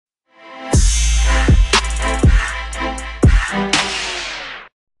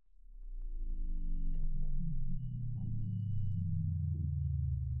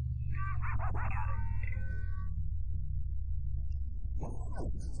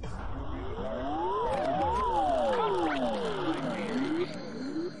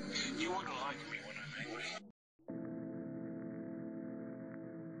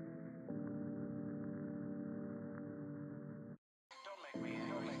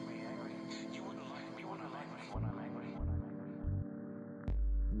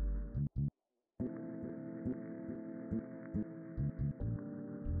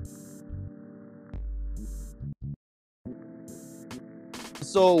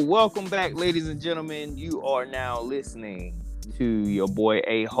So, welcome back, ladies and gentlemen. You are now listening to your boy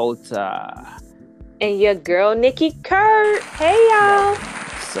A Hota. And your girl Nikki Kurt. Hey y'all.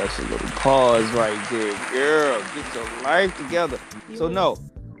 Such a little pause right there, girl. Get your life together. So no,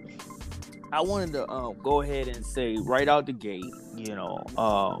 I wanted to go ahead and say right out the gate,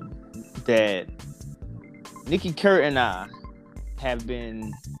 that Nikki Kurt and I have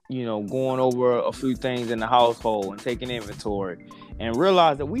been, going over a few things in the household and taking inventory and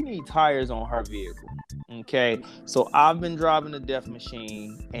realized that we need tires on her vehicle. Okay, so I've been driving the Death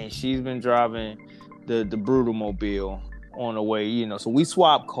Machine and she's been driving the Brutal Mobile on the way, so we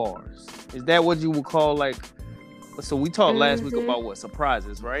swap cars. Is that what you would call so we talked last week about what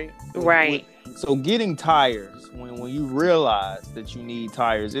surprises, right? Right. So getting tires when you realize that you need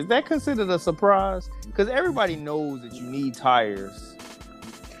tires, is that considered a surprise? Because everybody knows that you need tires,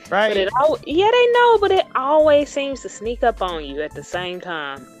 right? But they know, but it always seems to sneak up on you at the same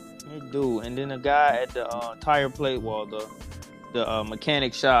time. It do. And then the guy at the tire plate, the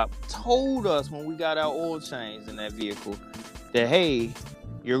mechanic shop told us when we got our oil change in that vehicle that, hey,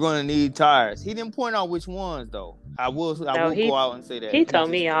 you're going to need tires. He didn't point out which ones, though. I will go out and say that. He told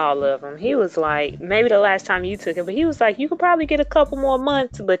me all of them. He was like, maybe the last time you took it, but he was like, you could probably get a couple more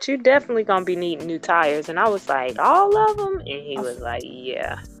months, but you're definitely going to be needing new tires. And I was like, all of them? And he was like,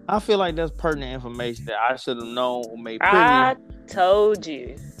 yeah. I feel like that's pertinent information that I should have known or made privy. I told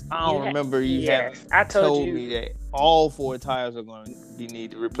you. I don't remember you having told me that all 4 tires are going to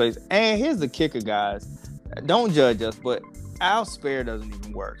need to replace. And here's the kicker, guys. Don't judge us, but our spare doesn't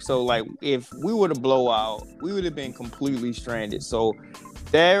even work. So, if we were to blow out, we would have been completely stranded. So,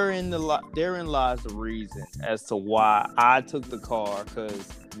 therein lies the reason as to why I took the car. Because,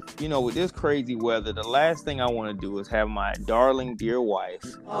 with this crazy weather, the last thing I want to do is have my darling dear wife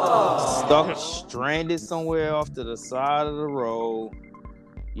stuck, stranded somewhere off to the side of the road.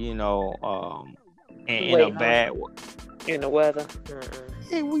 In a bad in the weather.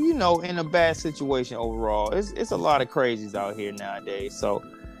 Yeah, well, in a bad situation overall. It's a lot of crazies out here nowadays. So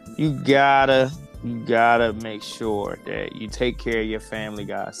you gotta make sure that you take care of your family,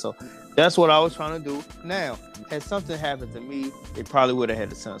 guys. So that's what I was trying to do. Now, had something happened to me, they probably would have had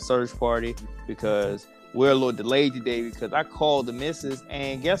to send a search party because we're a little delayed today because I called the missus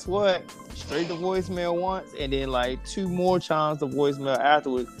and guess what? Straight to voicemail once and then 2 more chimes to voicemail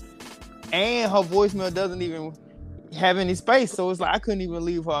afterwards. And her voicemail doesn't even have any space. So it's I couldn't even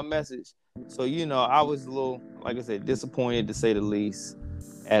leave her a message. So, I was a little, like I said, disappointed to say the least.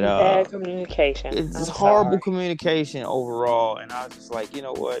 At bad communication. It's horrible communication overall. And I was just like, you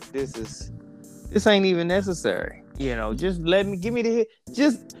know what? This ain't even necessary. Just give me the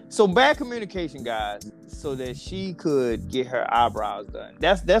hit. So bad communication, guys, so that she could get her eyebrows done.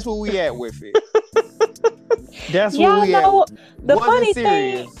 That's where we at with it. That's where we at. The funny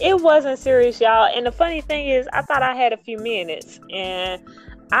thing, it wasn't serious, y'all. And the funny thing is, I thought I had a few minutes, and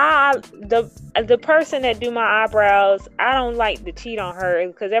the person that do my eyebrows, I don't like to cheat on her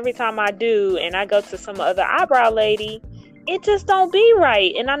because every time I do, and I go to some other eyebrow lady, it just don't be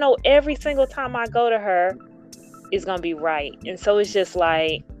right. And I know every single time I go to her, it's gonna be right. And so it's just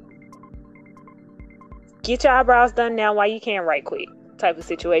get your eyebrows done now while you can right quick type of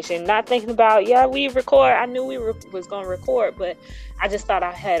situation. Not thinking about, we record. I knew we was gonna record, but I just thought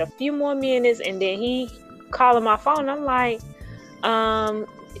I had a few more minutes, and then he calling my phone. I'm like,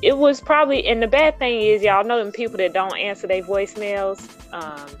 it was probably, and the bad thing is, y'all know them people that don't answer their voicemails.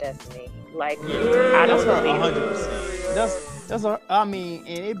 That's me. I don't believe 100%. And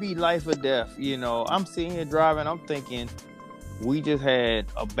it'd be life or death. I'm sitting here driving. I'm thinking, we just had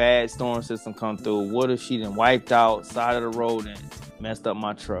a bad storm system come through. What if she done wiped out side of the road and messed up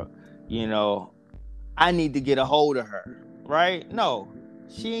my truck? I need to get a hold of her, right? No,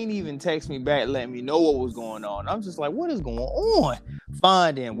 she ain't even text me back, letting me know what was going on. I'm just like, what is going on?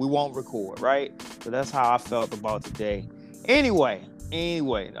 Fine, then we won't record, right? So that's how I felt about today. Anyway,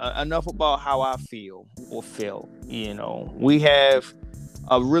 enough about how I feel or felt. We have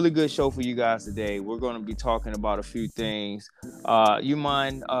a really good show for you guys today. We're going to be talking about a few things. You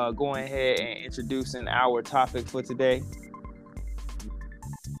mind going ahead and introducing our topic for today,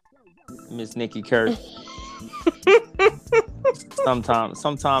 Miss Nikki Kurt?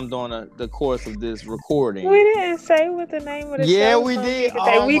 sometime during the course of this recording. We didn't say what the name of the show. Yeah, we did.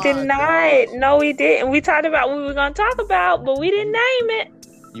 Oh, we did not. Gosh. No, we didn't. We talked about what we were going to talk about, but we didn't name it.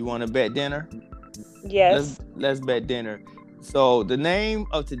 You want to bet dinner? Yes. Let's bet dinner. So the name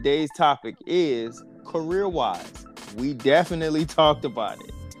of today's topic is career-wise. We definitely talked about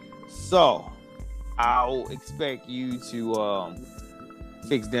it. So I'll expect you to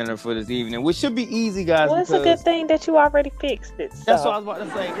fix dinner for this evening, which should be easy, guys. Well, it's a good thing that you already fixed it. So. That's what I was about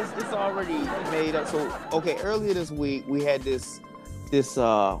to say. It's already made up. So, okay, earlier this week we had this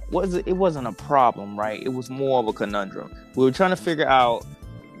it wasn't a problem, right? It was more of a conundrum. We were trying to figure out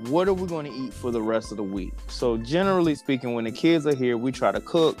what are we going to eat for the rest of the week. So, generally speaking, when the kids are here, we try to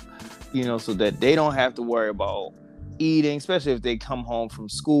cook, so that they don't have to worry about eating, especially if they come home from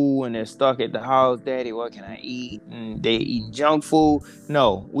school and they're stuck at the house. Daddy, what can I eat? And they eating junk food.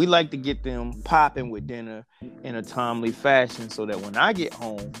 No, we like to get them popping with dinner in a timely fashion so that when I get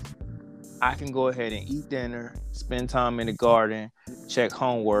home, I can go ahead and eat dinner, spend time in the garden, check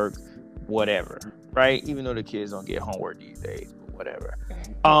homework, whatever, right? Even though the kids don't get homework these days, but whatever.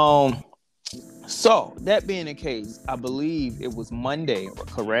 So that being the case, I believe it was Monday,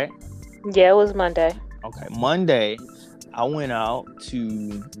 correct? Yeah, it was Monday. Okay, Monday, I went out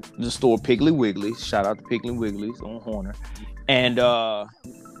to the store Piggly Wiggly. Shout out to Piggly Wiggly's on Horner. And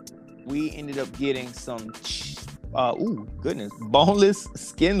we ended up getting some, boneless,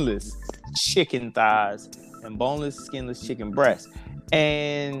 skinless chicken thighs and boneless, skinless chicken breasts.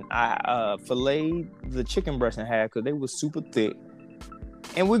 And I filleted the chicken breasts in half because they were super thick.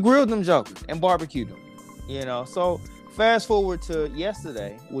 And we grilled them jokers and barbecued them, So fast forward to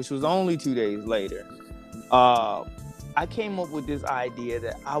yesterday, which was only 2 days later. I came up with this idea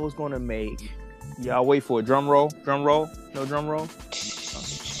that I was going to make. Y'all wait for a drum roll. Drum roll? No drum roll?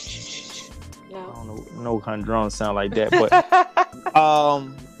 No. I don't know what kind of drums sound like that, but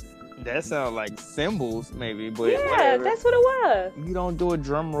that sounds like cymbals maybe. But yeah, whatever. That's what it was. You don't do a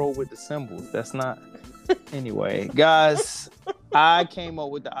drum roll with the cymbals. That's not. Anyway, guys, I came up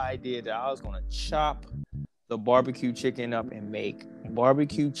with the idea that I was going to chop the barbecue chicken up and make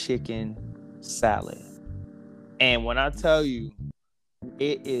barbecue chicken salad. And when I tell you,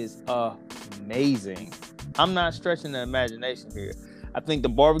 it is amazing. I'm not stretching the imagination here. I think the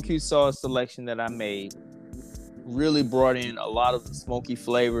barbecue sauce selection that I made really brought in a lot of the smoky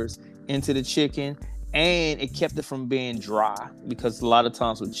flavors into the chicken, and it kept it from being dry, because a lot of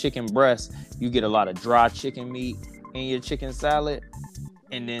times with chicken breasts, you get a lot of dry chicken meat in your chicken salad.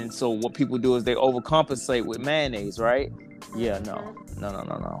 And then so what people do is they overcompensate with mayonnaise, right? Yeah, no.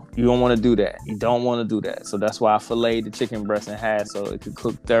 You don't want to do that. You don't want to do that. So that's why I filleted the chicken breast in half so it could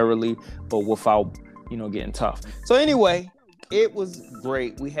cook thoroughly, but without, getting tough. So anyway, it was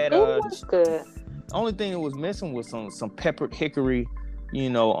great. We had it was good. Only thing that was missing was some peppered hickory,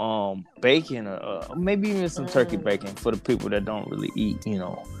 bacon, maybe even some turkey bacon for the people that don't really eat,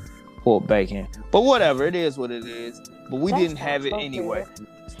 pork bacon. But whatever, it is what it is. But we didn't have it anyway.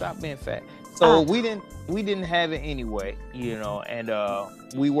 Stop being fat. So we didn't have it anyway, and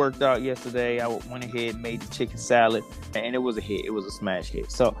we worked out yesterday. I went ahead and made the chicken salad, and it was a hit. It was a smash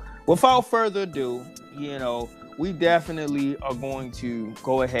hit. So without further ado, we definitely are going to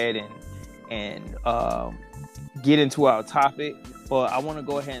go ahead and get into our topic. But I want to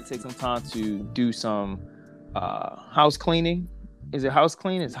go ahead and take some time to do some house cleaning. Is it house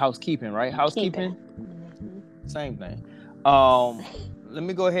cleaning? It's housekeeping, right? Housekeeping? Same thing. Let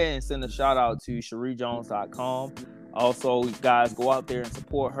me go ahead and send a shout out to CherieJones.com. Also, guys, go out there and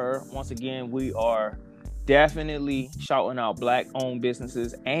support her. Once again, we are definitely shouting out Black-owned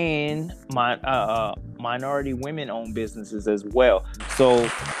businesses and minority women-owned businesses as well. So,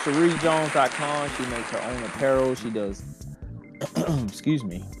 CherieJones.com, she makes her own apparel. She does, excuse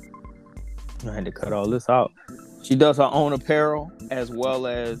me, I had to cut all this out. She does her own apparel as well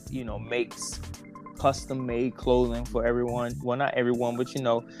as, makes custom-made clothing for everyone. Well, not everyone, but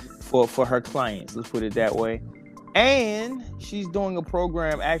for her clients. Let's put it that way. And she's doing a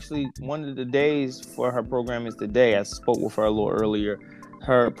program. Actually, one of the days for her program is today. I spoke with her a little earlier.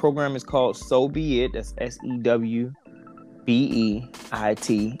 Her program is called So Be It. That's SEWBEIT,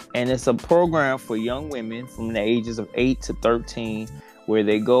 and it's a program for young women from the ages of 8 to 13, where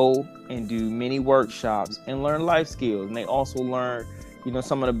they go and do mini workshops and learn life skills. And they also learn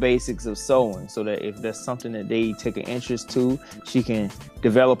some of the basics of sewing, so that if there's something that they take an interest to, she can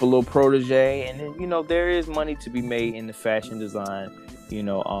develop a little protege. And then, there is money to be made in the fashion design,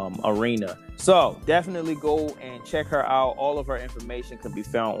 arena. So definitely go and check her out. All of her information can be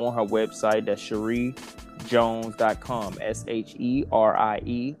found on her website. That's CherieJones.com,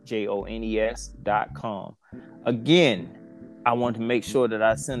 SherieJones.com. Again, I want to make sure that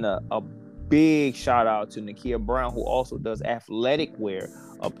I send a big shout out to Nakia Brown, who also does athletic wear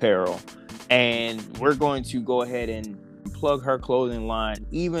apparel. And we're going to go ahead and plug her clothing line,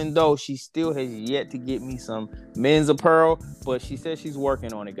 even though she still has yet to get me some men's apparel, but she says she's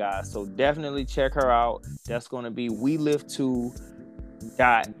working on it, guys. So definitely check her out. That's going to be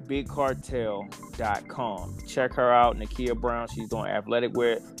WeLift2.BigCartel.com. Check her out, Nakia Brown. She's doing athletic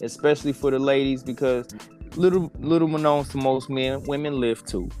wear, especially for the ladies, because little known to most men, women lift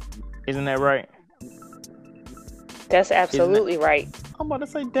too. Isn't that right? That's absolutely right. I'm about to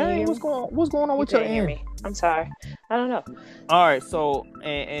say, dang, what's going on with your end? I'm sorry. I don't know. All right, so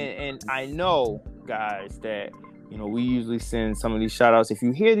and I know, guys, that we usually send some of these shout outs. If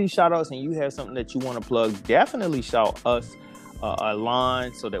you hear these shout outs and you have something that you want to plug, definitely shout us a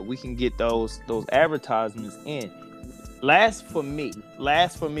line so that we can get those advertisements in. Last for me,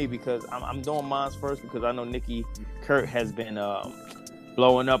 because I'm doing mine first, because I know Nikki Kurt has been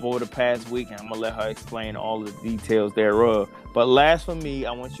blowing up over the past week, and I'm gonna let her explain all the details thereof. But last for me,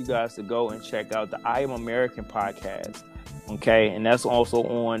 I want you guys to go and check out the I Am American podcast, okay? And that's also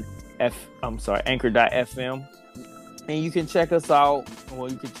on Anchor.fm, and you can check us out.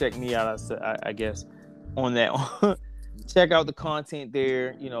 Well, you can check me out, I guess, on that. Check out the content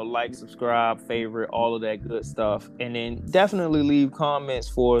there, like, subscribe, favorite, all of that good stuff, and then definitely leave comments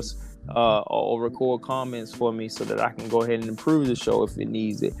for us. Or record comments for me so that I can go ahead and improve the show if it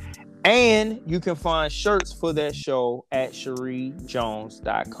needs it. And you can find shirts for that show at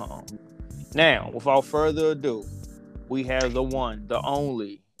CherieJones.com. Now, without further ado, we have the one, the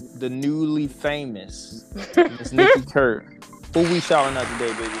only, the newly famous Miss Nikki Kurt. Who we shouting out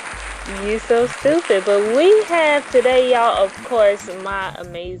today, baby? You so stupid. But we have today, y'all, of course, my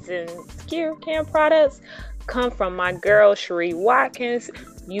amazing skincare products come from my girl Cherie Watkins.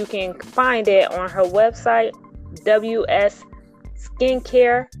 You can find it on her website,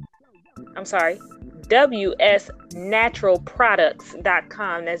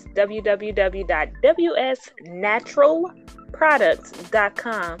 WSNaturalProducts.com. That's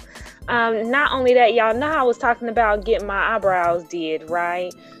www.WSNaturalProducts.com. Not only that, y'all know I was talking about getting my eyebrows did,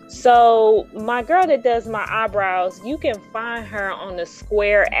 right? So my girl that does my eyebrows, you can find her on the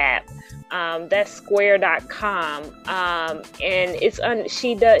Square app. That's square.com. And it's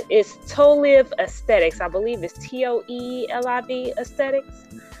Tolive Aesthetics. I believe it's TOELIV Aesthetics.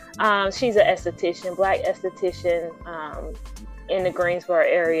 She's an esthetician, black esthetician, in the Greensboro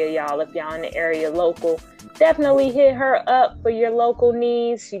area, y'all. If y'all in the area local, definitely hit her up for your local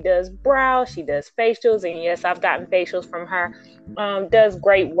needs. She does brows, she does facials, and yes, I've gotten facials from her. Does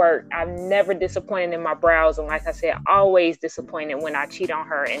great work. I'm never disappointed in my brows, and like I said, always disappointed when I cheat on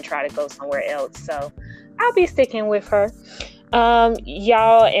her and try to go somewhere else. So I'll be sticking with her.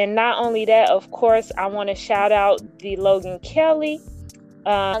 Y'all, and not only that, of course, I want to shout out the Logan Kelly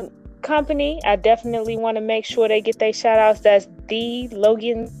company. I definitely want to make sure they get their shout outs. That's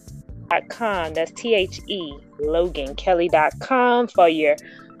thelogan.com. That's THE LoganKelly.com for your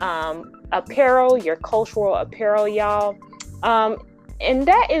apparel, your cultural apparel, y'all. And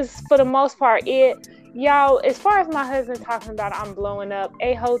that is for the most part it. Y'all, as far as my husband talking about I'm blowing up,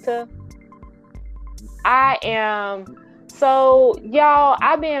 Hota, I am. So y'all,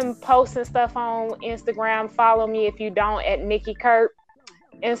 I've been posting stuff on Instagram. Follow me if you don't at Nikki Kurt.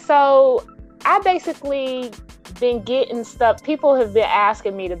 And so I basically been getting stuff. People have been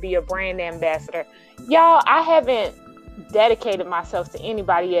asking me to be a brand ambassador. Y'all, I haven't dedicated myself to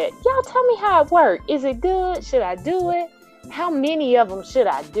anybody yet. Y'all tell me how it works. Is it good? Should I do it? How many of them should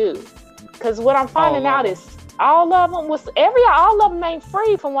I do? Because what I'm finding out is all of them ain't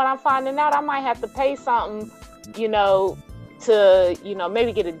free. From what I'm finding out, I might have to pay something, to,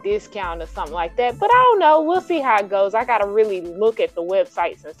 maybe get a discount or something like that. But I don't know. We'll see how it goes. I got to really look at the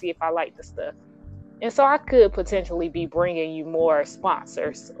websites and see if I like the stuff. And so I could potentially be bringing you more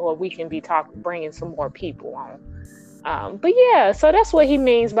sponsors, or we can be bringing some more people on. But yeah, so that's what he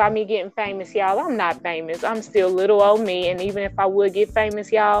means by me getting famous, y'all. I'm not famous. I'm still little old me. And even if I would get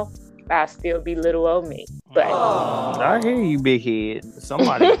famous, y'all, I'll still be little old me. But I hear you, big head.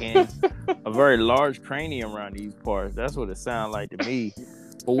 Somebody can a very large cranium around these parts. That's what it sounds like to me.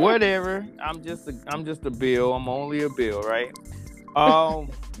 But whatever. I'm just a bill. I'm only a bill, right?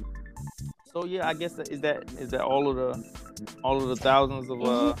 So yeah, I guess is that all of the thousands of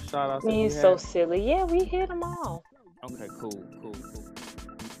shout outs? You're so silly. Yeah, we hit them all. Okay, cool.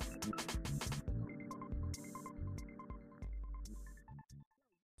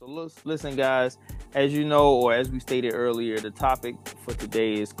 So listen, guys, as you know, or as we stated earlier, the topic for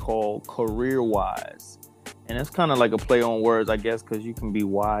today is called Career Wise. and it's kind of like a play on words, I guess, because you can be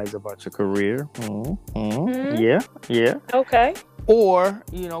wise about your career. Yeah. Okay. Or,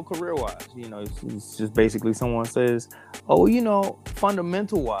 career wise, it's just basically someone says, oh,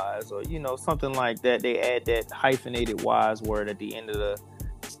 fundamental wise, or, something like that. They add that hyphenated wise word at the end of the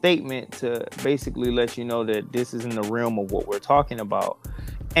statement to basically let you know that this is in the realm of what we're talking about.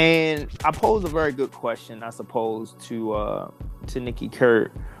 And I posed a very good question, I suppose, to Nikki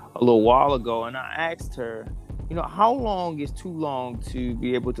Kurt a little while ago, and I asked her, how long is too long to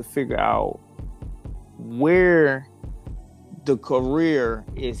be able to figure out where the career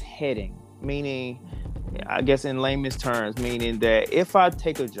is heading? Meaning, I guess in layman's terms, meaning that if I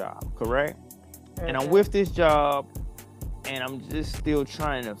take a job, correct? Mm-hmm. And I'm with this job, and I'm just still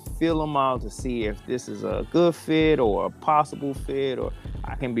trying to feel them out to see if this is a good fit or a possible fit, or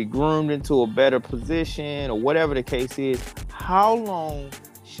I can be groomed into a better position, or whatever the case is. How long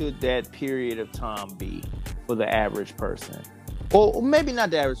should that period of time be for the average person? Or maybe not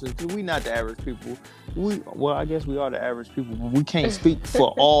the average person, because we're not the average people. I guess we are the average people, but we can't speak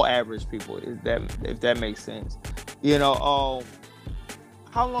for all average people, if that makes sense.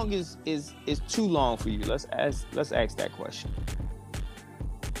 How long is too long for you? Let's ask that question.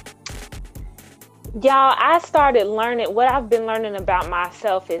 Y'all, I started learning, what I've been learning about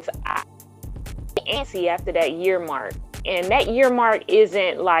myself is I get antsy after that year mark. And that year mark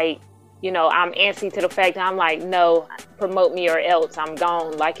isn't like, I'm antsy to the fact that I'm like, no, promote me or else I'm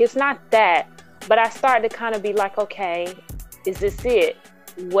gone. Like, it's not that. But I started to kind of be like, okay, is this it?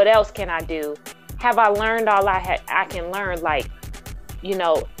 What else can I do? Have I learned all I can learn? Like,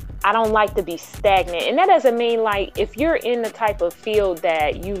 I don't like to be stagnant. And that doesn't mean like if you're in the type of field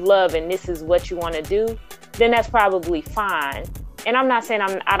that you love and this is what you want to do, then that's probably fine. And I'm not saying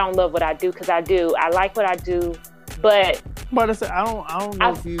I don't love what I do, because I do. I like what I do, but I said I don't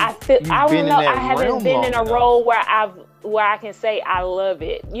know if I haven't been in a role where I can say I love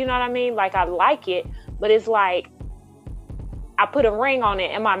it. You know what I mean? Like, I like it, but it's like I put a ring on it.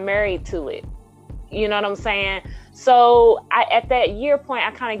 Am I married to it? You know what I'm saying? So at that year point,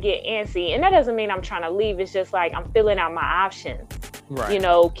 I kind of get antsy, and that doesn't mean I'm trying to leave. It's just like I'm filling out my options. Right.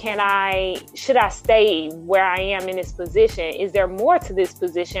 Should I stay where I am in this position? Is there more to this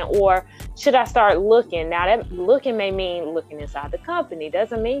position, or should I start looking? Now, that looking may mean looking inside the company.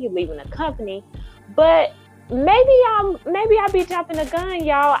 Doesn't mean you're leaving the company, but maybe I be jumping the gun,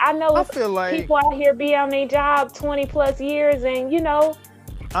 y'all. I feel like people out here be on their job 20 plus years, and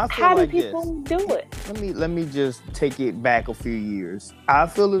how do people do it? Let me just take it back a few years. I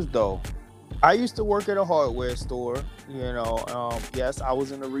feel as though I used to work at a hardware store. Yes, I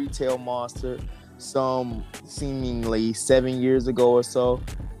was in a retail monster some seemingly 7 years ago or so.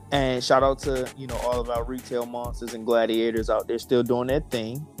 And shout out to, all of our retail monsters and gladiators out there still doing their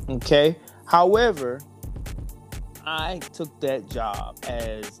thing. Okay. However, I took that job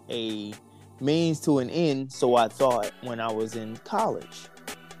as a means to an end. So I thought when I was in college.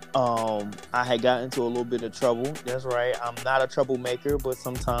 I had gotten into a little bit of trouble. That's right. I'm not a troublemaker, but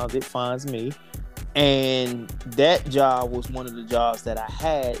sometimes it finds me. And that job was one of the jobs that I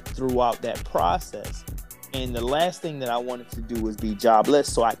had throughout that process. And the last thing that I wanted to do was be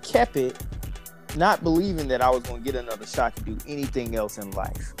jobless. So I kept it, not believing that I was going to get another shot to do anything else in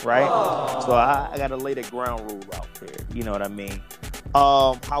life. Right. Aww. So I got to lay the ground rule out there. You know what I mean?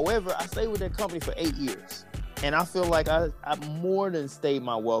 However, I stayed with that company for 8 years. And I feel like I more than stayed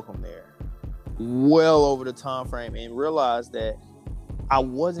my welcome there, well over the time frame, and realized that I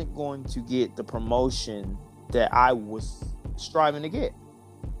wasn't going to get the promotion that I was striving to get.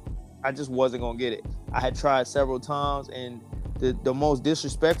 I just wasn't going to get it. I had tried several times, and the most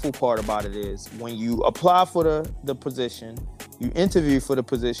disrespectful part about it is when you apply for the position, you interview for the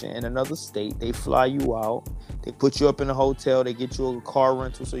position in another state, they fly you out, they put you up in a hotel, they get you a car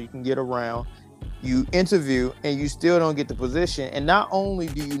rental so you can get around. You interview and you still don't get the position. And not only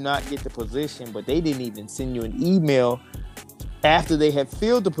do you not get the position, but they didn't even send you an email after they had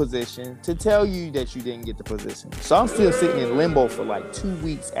filled the position to tell you that you didn't get the position. So I'm still sitting in limbo for like 2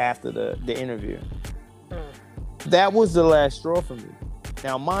 weeks after the interview. That was the last straw for me.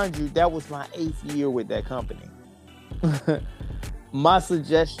 Now, mind you, that was my 8th year with that company. My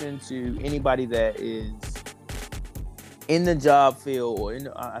suggestion to anybody that is in the job field, or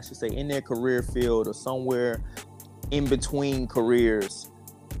in their career field, or somewhere in between careers,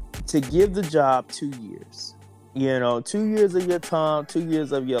 to give the job 2 years. 2 years of your time, 2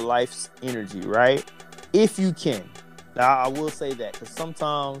 years of your life's energy, right? If you can. Now, I will say that, because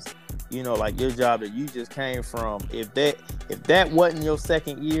sometimes like your job that you just came from, if that wasn't your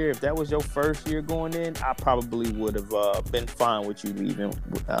second year, if that was your first year going in, I probably would have been fine with you leaving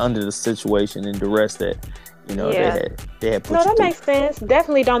under the situation and duress that they had put no, you that through. makes sense.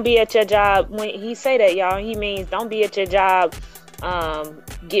 Definitely don't be at your job. When he say that, y'all, he means don't be at your job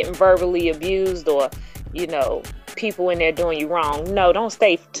getting verbally abused or people in there doing you wrong. No, don't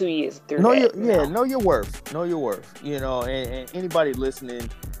stay for 2 years through that. Know your worth. Know your worth. And anybody listening,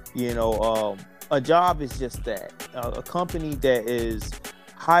 a job is just that. A company that is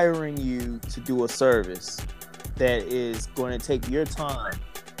hiring you to do a service that is going to take your time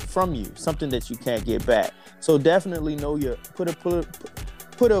from you, something that you can't get back. So definitely know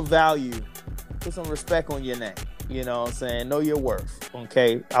put a value, put some respect on your name. You know what I'm saying? Know your worth.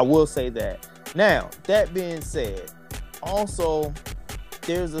 Okay, I will say that. Now, that being said, also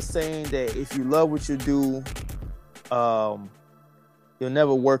there's a saying that if you love what you do, you'll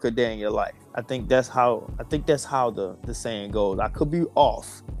never work a day in your life. I think that's how the saying goes. I could be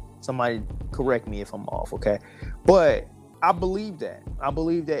off. Somebody correct me if I'm off, okay? But I believe that. I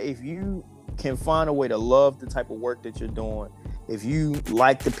believe that if you can find a way to love the type of work that you're doing, if you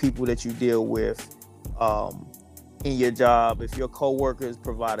like the people that you deal with in your job, if your coworkers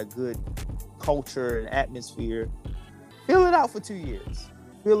provide a good culture and atmosphere, fill it out for 2 years.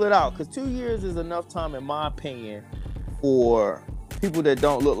 Fill it out, because 2 years is enough time, in my opinion, for people that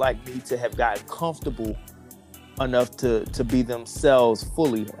don't look like me to have gotten comfortable enough to be themselves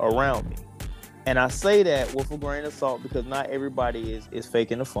fully around me. And I say that with a grain of salt because not everybody is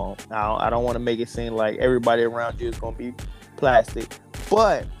faking the phone. Now, I don't want to make it seem like everybody around you is going to be plastic.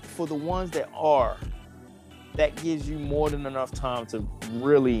 But for the ones that are, that gives you more than enough time to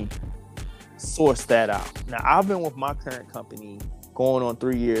really source that out. Now, I've been with my current company going on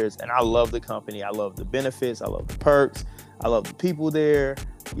 3 years, and I love the company. I love the benefits. I love the perks. I love the people there.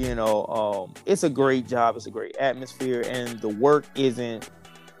 It's a great job. It's a great atmosphere, and the work isn't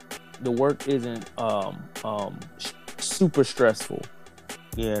super stressful,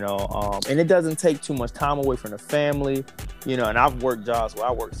 and it doesn't take too much time away from the family, and I've worked jobs where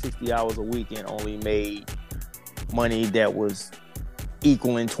I worked 60 hours a week and only made money that was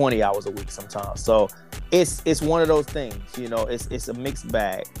equaling 20 hours a week sometimes. So it's one of those things, it's a mixed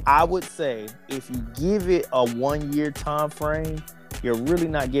bag. I would say if you give it a 1 year time frame, you're really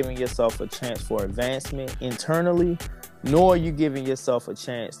not giving yourself a chance for advancement internally, nor are you giving yourself a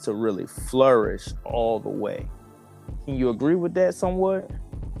chance to really flourish all the way. Can you agree with that somewhat?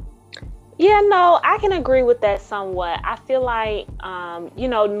 Yeah, no, I can agree with that somewhat. I feel like,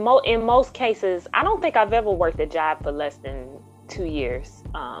 in most cases, I don't think I've ever worked a job for less than 2 years.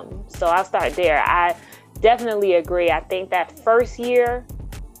 So I'll start there. I definitely agree. I think that first year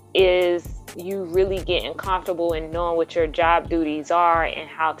is you really getting comfortable and knowing what your job duties are and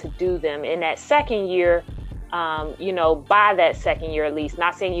how to do them. In that second year, by that second year at least,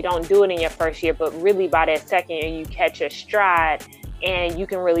 not saying you don't do it in your first year, but really by that second year, you catch your stride and you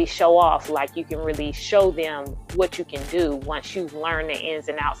can really show off. Like, you can really show them what you can do once you've learned the ins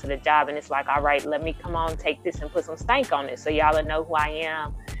and outs of the job. And it's like, all right, let me come on, take this and put some stank on it. So y'all will know who I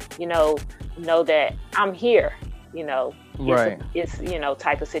am, know that I'm here, Right. It's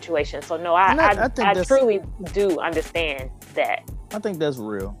type of situation. So no, I truly do understand that. I think that's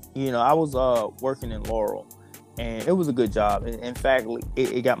real. I was working in Laurel, and it was a good job. And in fact,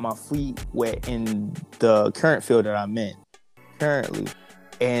 it got my feet wet in the current field that I'm in currently.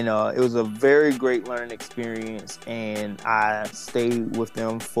 And it was a very great learning experience. And I stayed with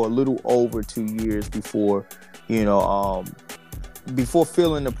them for a little over 2 years before feeling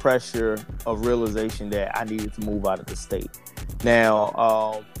the pressure of realization that I needed to move out of the state.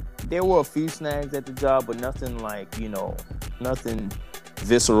 Now, there were a few snags at the job, but nothing like, nothing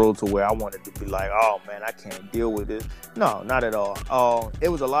visceral to where I wanted to be like, oh man, I can't deal with this. No, not at all. It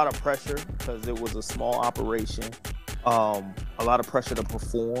was a lot of pressure because it was a small operation. A lot of pressure to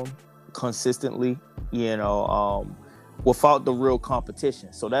perform consistently, without the real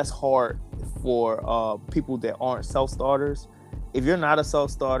competition. So that's hard for people that aren't self-starters. If you're not a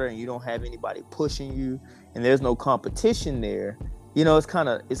self-starter and you don't have anybody pushing you and there's no competition there,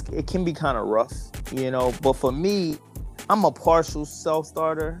 it can be kind of rough, But for me, I'm a partial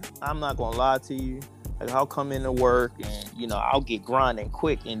self-starter. I'm not gonna lie to you. Like, I'll come into work and I'll get grinding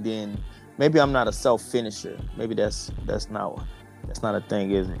quick, and then maybe I'm not a self-finisher. Maybe that's not a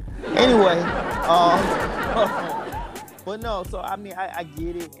thing, is it? Anyway, but no, so I mean, I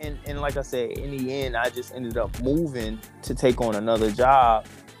get it, and like I said, in the end, I just ended up moving to take on another job,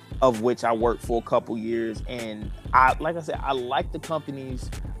 of which I worked for a couple years, and I like the companies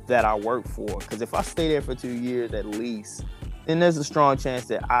that I work for, because if I stay there for 2 years at least, then there's a strong chance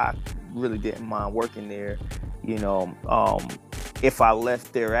that I really didn't mind working there. You know, if I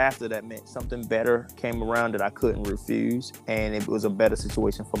left thereafter, that meant something better came around that I couldn't refuse, and it was a better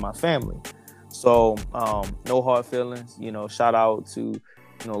situation for my family. So, no hard feelings. You know, shout out to, you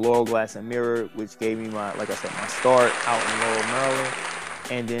know, Laurel Glass and Mirror, which gave me my start out in Laurel, Maryland.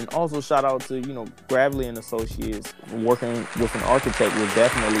 And then also shout out to, you know, Gravely and Associates. Working with an architect was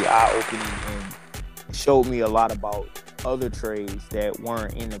definitely eye-opening and showed me a lot about other trades that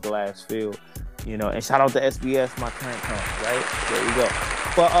weren't in the glass field. You know, and shout out to SBS, my current company, right? There we go.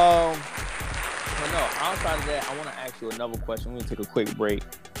 But no, outside of that, I want to ask you another question. We're going to take a quick break.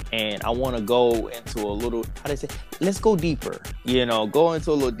 And I want to go into a little, let's go deeper. You know, go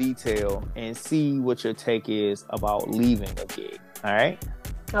into a little detail and see what your take is about leaving a gig. All right?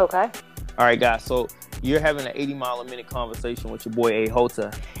 Okay. All right, guys. So you're having an 80 mile a minute conversation with your boy A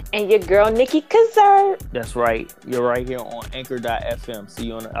Hota. And your girl, Nikki Kazert. That's right. You're right here on Anchor.fm. See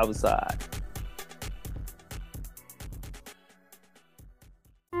you on the other side.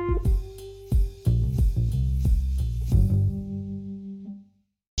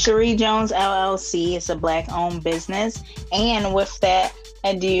 Cherie Jones LLC is a Black-owned business, and with that,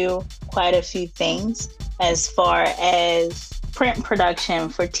 I do quite a few things as far as print production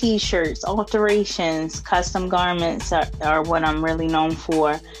for t-shirts, alterations, custom garments are what I'm really known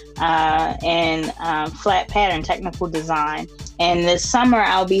for, and flat pattern technical design. And this summer,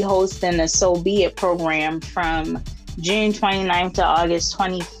 I'll be hosting a So Be It program from June 29th to August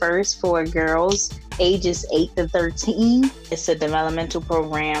 21st for girls ages 8 to 13. It's a developmental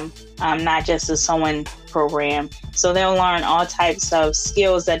program, not just a sewing program. So they'll learn all types of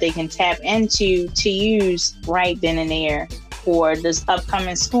skills that they can tap into to use right then and there for this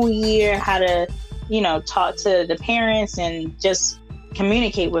upcoming school year, how to, you know, talk to the parents and just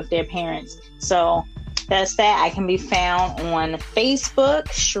communicate with their parents. So that's that. I can be found on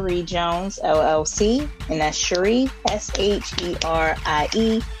Facebook, Cherie Jones LLC, and that's Cherie,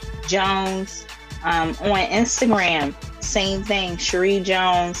 Sherie, Jones. On Instagram, same thing, Cherie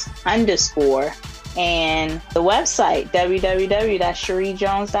Jones _ and the website,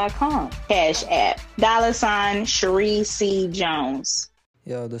 www.cheriejones.com. Cash app, $ Cherie C. Jones.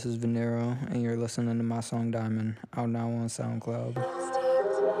 Yo, this is Venero, and you're listening to my song Diamond, out now on SoundCloud.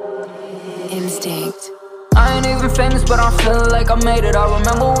 Instinct. I ain't even famous, but I'm feeling like I made it. I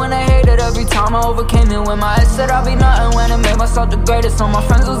remember when I hated every time I overcame it. When my ex said I'd be nothing, when it made myself the greatest. All my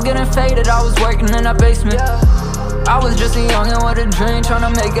friends was getting faded, I was working in that basement. I was just a youngin' with a dream,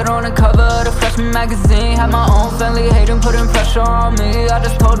 tryna make it on the cover of the freshman magazine. Had my own family hating, putting pressure on me. I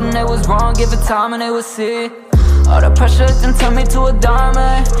just told them they was wrong, give it time and they would see. All the pressure then turned me to a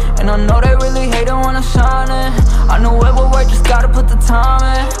diamond, and I know they really hate it when I'm shining. I know it will work, just gotta put the time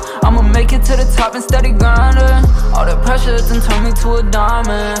in. I'ma make it to the top and steady grinding. All the pressure then turned me to a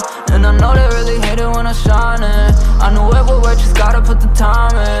diamond, and I know they really hate it when I'm shining. I know it will work, just gotta put the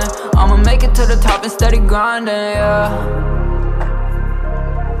time in. I'ma make it to the top and steady grinding, yeah.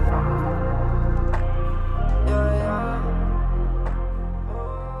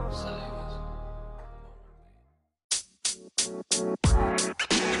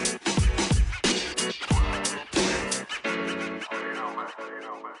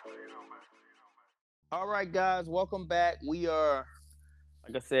 All right, guys, welcome back. We are,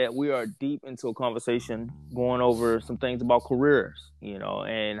 like I said, we are deep into a conversation going over some things about careers, you know,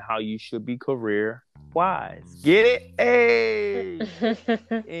 and how you should be career wise. Get it? Hey.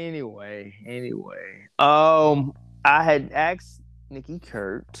 Anyway. I had asked Nikki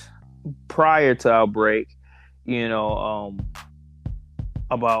Kurt prior to our break, you know,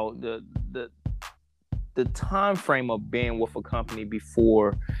 about the time frame of being with a company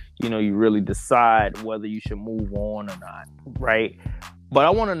before, you know, you really decide whether you should move on or not, right? But I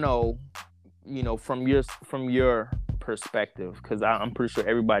want to know, you know, from your perspective, because I'm pretty sure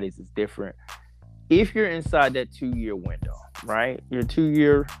everybody's is different. If you're inside that 2-year window, right? Your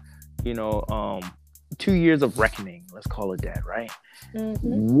 2-year, you know, 2 years of reckoning, let's call it that, right?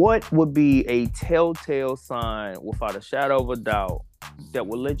 Mm-hmm. What would be a telltale sign, without a shadow of a doubt, that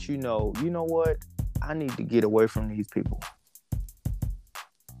will let you know what? I need to get away from these people.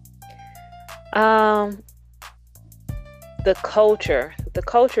 The culture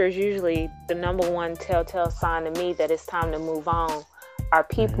is usually the number one telltale sign to me that it's time to move on. Are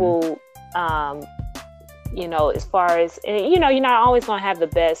people, you know, as far as, you know, you're not always going to have the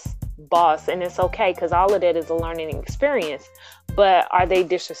best boss, and it's okay, because all of that is a learning experience. But are they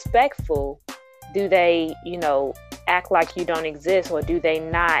disrespectful? Do they, you know, act like you don't exist, or do they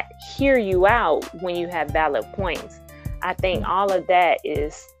not hear you out when you have valid points? I think all of that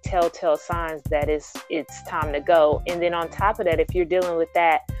is telltale signs that it's time to go. And then on top of that, if you're dealing with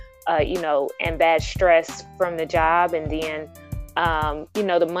that and bad stress from the job, and then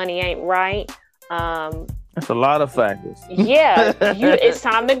the money ain't right. That's a lot of factors. Yeah, it's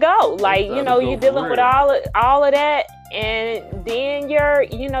time to go. Like, you're dealing with all of that, and then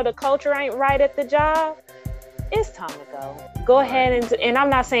the culture ain't right at the job. It's time to go. Go ahead and I'm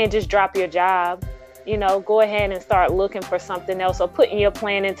not saying just drop your job. Go ahead and start looking for something else, or putting your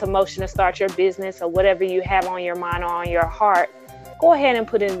plan into motion to start your business, or whatever you have on your mind or on your heart. Go ahead and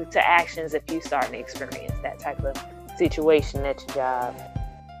put it into actions if you start to experience that type of situation at your job.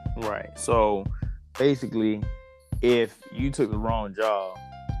 Right. So basically, if you took the wrong job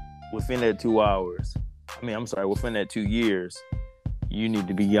within that 2 hours, within that 2 years, you need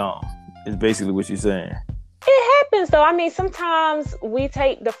to be young. Is basically what you're saying. It happens though. Sometimes we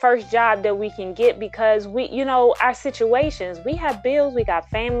take the first job that we can get because our situations, we have bills, we got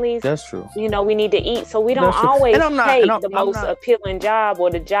families. That's true. We need to eat. So we don't always take the most appealing job, or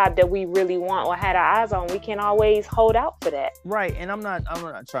the job that we really want or had our eyes on. We can't always hold out for that. Right. And I'm not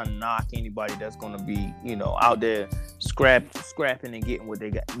trying to knock anybody that's going to be, out there scrapping and getting what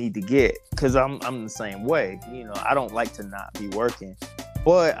they need to get. Cause I'm the same way. I don't like to not be working,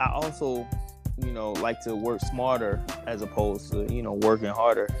 but I also like to work smarter as opposed to, working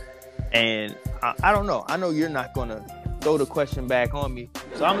harder. And I don't know. I know you're not going to throw the question back on me.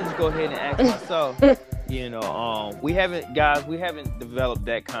 So I'm going to just go ahead and ask myself, we haven't developed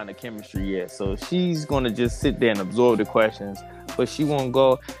that kind of chemistry yet. So she's going to just sit there and absorb the questions, but she won't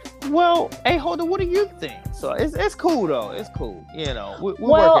go, well, hey, Hoda, what do you think? So it's cool though. It's cool. We're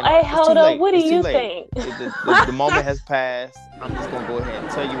well, hey, Hoda, what do you think? The moment has passed. I'm just going to go ahead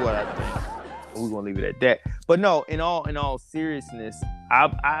and tell you what I think. We're gonna leave it at that. But no, in all seriousness,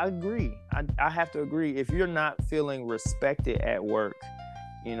 I agree. I have to agree. If you're not feeling respected at work,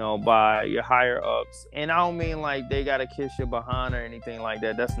 by your higher ups, and I don't mean like they gotta kiss your behind or anything like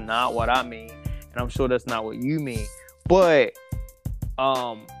that. That's not what I mean, and I'm sure that's not what you mean. But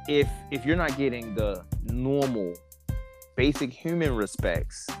if you're not getting the normal, basic human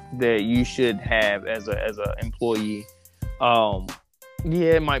respects that you should have as a employee,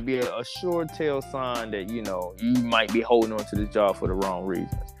 yeah, it might be a sure tell sign that, you might be holding on to this job for the wrong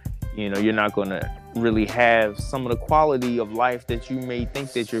reasons. You're not going to really have some of the quality of life that you may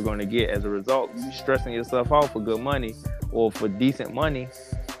think that you're going to get as a result. You're stressing yourself out for good money or for decent money.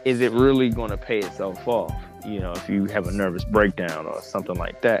 Is it really going to pay itself off? If you have a nervous breakdown or something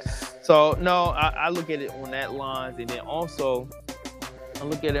like that. So, no, I look at it on that lines. And then also, I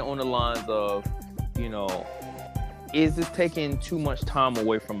look at it on the lines of, is this taking too much time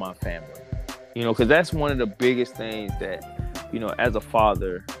away from my family? Because that's one of the biggest things that, as a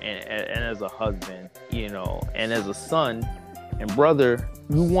father and as a husband, and as a son and brother,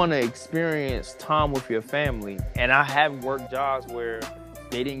 you want to experience time with your family. And I have worked jobs where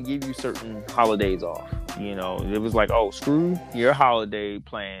they didn't give you certain holidays off. It was like, oh, screw your holiday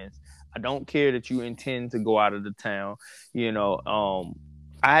plans. I don't care that you intend to go out of the town.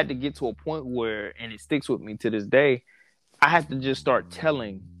 I had to get to a point where, and it sticks with me to this day, I had to just start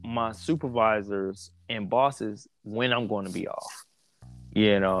telling my supervisors and bosses when I'm going to be off,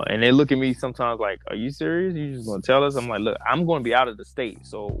 and they look at me sometimes like, are you serious? You just going to tell us? I'm like, look, I'm going to be out of the state.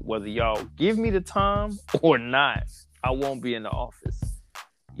 So whether y'all give me the time or not, I won't be in the office,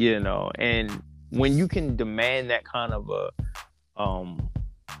 and when you can demand that kind of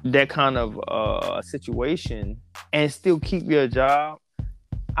a situation and still keep your job,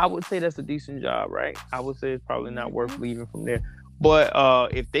 I would say that's a decent job, right? I would say it's probably not worth leaving from there. But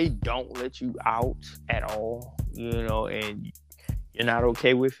if they don't let you out at all, and you're not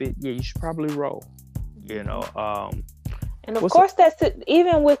okay with it, yeah, you should probably roll, And of course, that's it.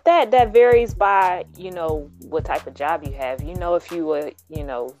 Even with that varies by, what type of job you have. If you were,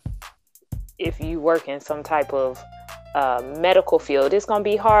 if you work in some type of medical field, it's going to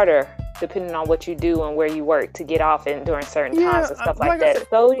be harder depending on what you do and where you work to get off and during certain times and stuff like that.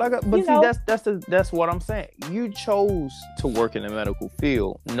 That's what I'm saying. You chose to work in the medical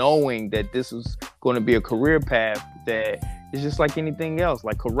field knowing that this was going to be a career path that is just like anything else,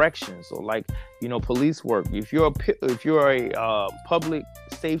 like corrections or like, police work. If you're a public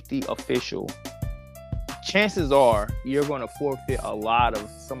safety official, chances are you're going to forfeit a lot of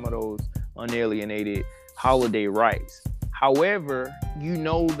some of those unalienated holiday rights. However,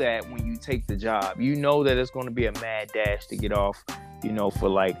 that when you take the job, that it's going to be a mad dash to get off, for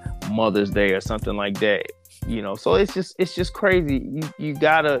like Mother's Day or something like that, so it's just crazy. You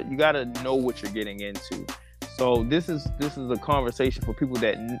gotta know what you're getting into. So this is a conversation for people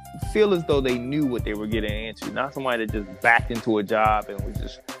that feel as though they knew what they were getting into, not somebody that just backed into a job and was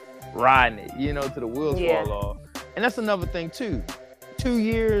just riding it, till the wheels fall off. And that's another thing too. 2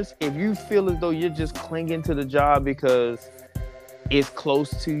 years, if you feel as though you're just clinging to the job because it's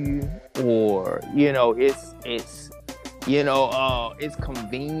close to you, or it's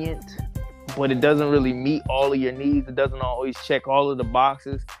convenient, but it doesn't really meet all of your needs, it doesn't always check all of the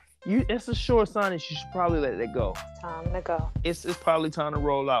boxes, it's a sure sign that you should probably let that go. Time to go. It's probably time to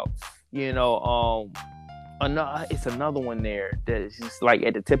roll out. It's another one there that is just like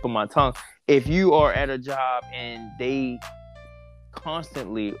at the tip of my tongue. If you are at a job and they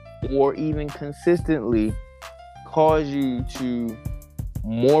constantly or even consistently cause you to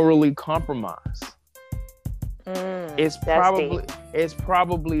morally compromise, it's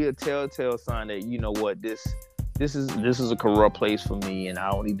probably a telltale sign that, you know what, this is a corrupt place for me, and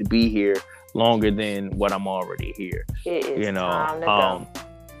I don't need to be here longer than what I'm already here. It is time to go.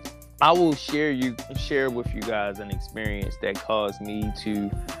 I will share with you guys an experience that caused me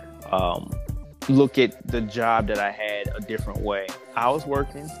to look at the job that I had a different way. I was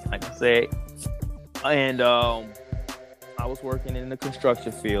working, like I said, and I was working in the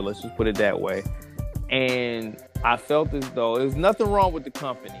construction field, let's just put it that way. And I felt as though there was nothing wrong with the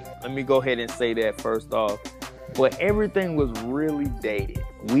company. Let me go ahead and say that first off. But everything was really dated.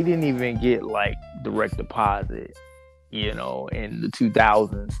 We didn't even get like direct deposit, in the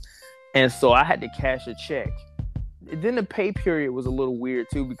 2000s. And so I had to cash a check. Then the pay period was a little weird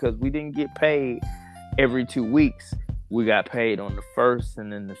too, because we didn't get paid every 2 weeks. We got paid on the 1st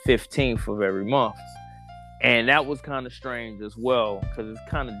and then the 15th of every month. And that was kind of strange as well, because it's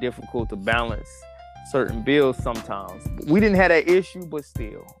kind of difficult to balance certain bills sometimes. We didn't have that issue, but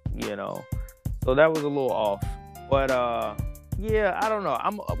still, So that was a little off. But I don't know.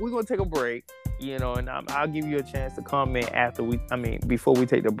 We're gonna take a break, and I'll give you a chance to comment before we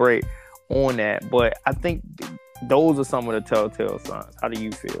take the break on that. But I think those are some of the telltale signs. How do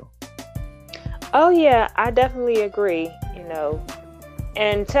you feel? Oh yeah, I definitely agree.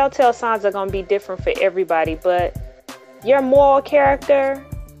 And telltale signs are gonna be different for everybody. But your moral character,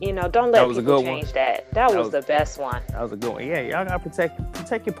 don't let people change that. That was the best one. That was a good one. Yeah, y'all gotta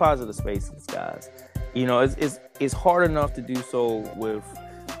protect your positive spaces, guys. It's hard enough to do so with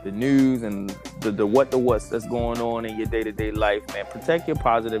the news and the what's that's going on in your day-to-day life, man. Protect your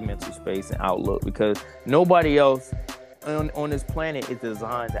positive mental space and outlook, because nobody else on this planet is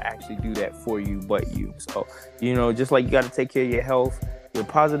designed to actually do that for you but you. So, just like you got to take care of your health, your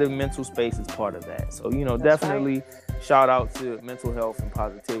positive mental space is part of that. So, definitely right. Shout out to mental health and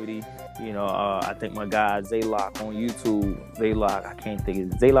positivity. I think my guy Zaylock on YouTube, I can't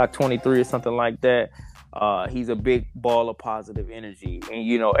think of Zaylock 23 or something like that. He's a big ball of positive energy.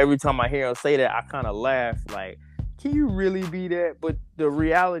 And, every time I hear him say that, I kind of laugh like, can you really be that? But the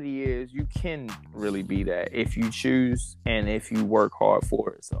reality is you can really be that if you choose and if you work hard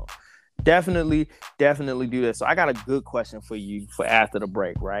for it. So definitely do that. So I got a good question for you for after the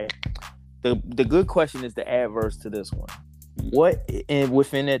break, right? The good question is the adverse to this one. What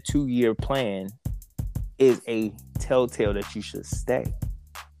within that 2-year plan is a telltale that you should stay?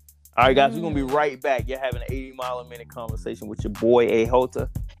 All right, guys, we're going to be right back. You're having an 80-mile-a-minute conversation with your boy, A. Holta.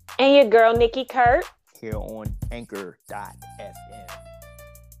 And your girl, Nikki Kurt. Here on Anchor.fm.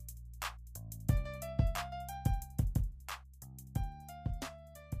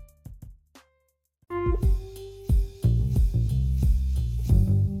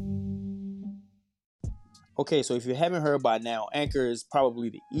 Okay, so if you haven't heard by now, Anchor is probably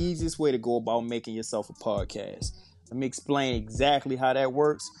the easiest way to go about making yourself a podcast. Let me explain exactly how that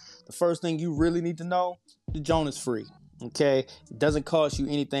works. The first thing you really need to know, the joint is free. Okay, it doesn't cost you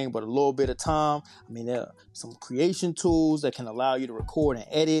anything but a little bit of time. There are some creation tools that can allow you to record and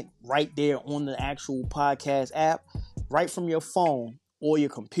edit right there on the actual podcast app, right from your phone or your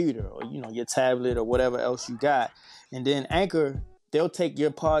computer or your tablet or whatever else you got. And then Anchor, they'll take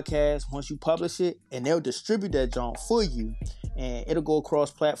your podcast once you publish it and they'll distribute that joint for you, and it'll go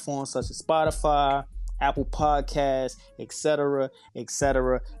across platforms such as Spotify, Apple Podcasts, etc.,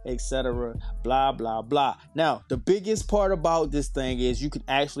 blah, blah, blah. Now, the biggest part about this thing is you can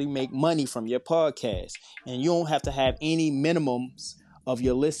actually make money from your podcast, and you don't have to have any minimums of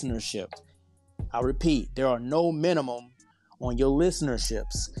your listenership. I repeat, there are no minimum on your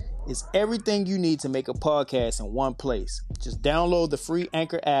listenerships. It's everything you need to make a podcast in one place. Just download the free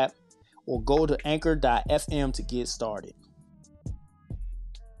Anchor app or go to Anchor.fm to get started.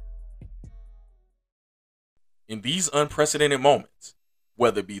 In these unprecedented moments,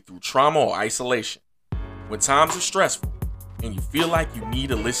 whether it be through trauma or isolation, when times are stressful and you feel like you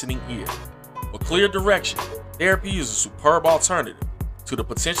need a listening ear or clear direction, therapy is a superb alternative to the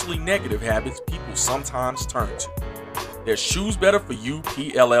potentially negative habits people sometimes turn to. There's Shoes Better For You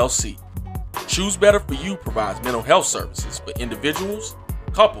PLLC. Choose Better For You provides mental health services for individuals,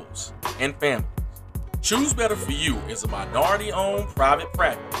 couples, and families. Choose Better For You is a minority-owned private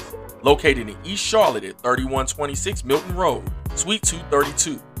practice located in East Charlotte at 3126 Milton Road, Suite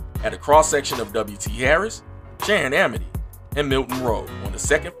 232, at a cross-section of W.T. Harris, Sharon Amity, and Milton Road on the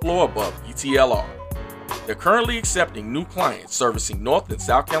second floor above ETLR. They're currently accepting new clients servicing North and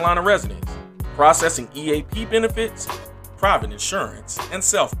South Carolina residents, processing EAP benefits, private insurance, and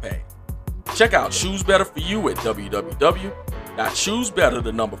self-pay. Check out Choose Better For You at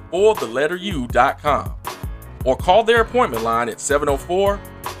www.choosebetter4u.com or call their appointment line at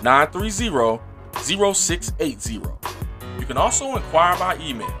 704-930-0680. You can also inquire by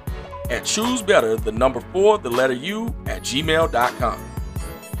email at choosebetter4u@gmail.com.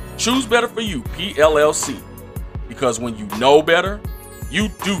 Choose Better For You, PLLC, because when you know better, you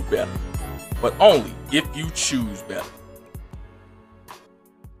do better, but only if you choose better.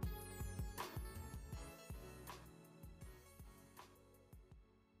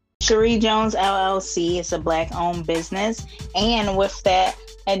 Cherie Jones LLC is a Black-owned business, and with that,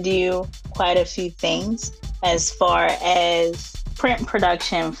 I do quite a few things as far as print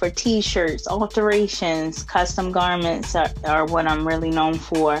production for t-shirts, alterations, custom garments are what I'm really known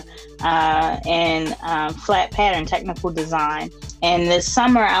for, and flat pattern technical design. And this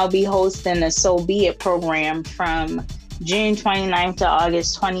summer, I'll be hosting a So Be It program from June 29th to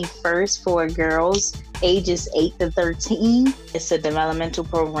August 21st for girls ages 8 to 13. It's a developmental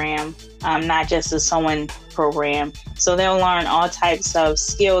program, not just a sewing program. So they'll learn all types of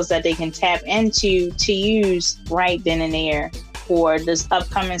skills that they can tap into to use right then and there for this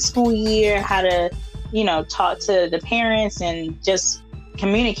upcoming school year, how to, talk to the parents and just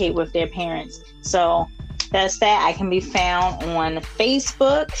communicate with their parents. So that's that. I can be found on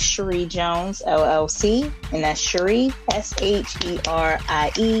Facebook, Cherie Jones LLC, and that's Cherie, Sherie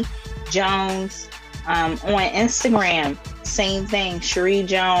Jones. On Instagram, same thing, Cherie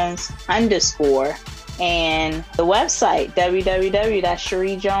Jones _ and the website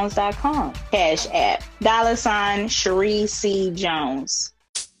www.cheriejones.com. Cash app $ Cherie C Jones.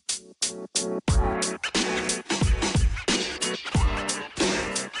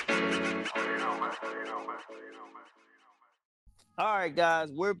 All right,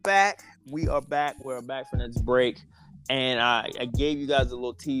 guys, we're back. We're back from this break. And I gave you guys a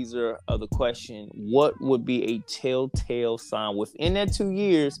little teaser of the question: what would be a telltale sign within that 2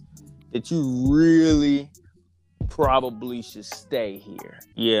 years that you really probably should stay here?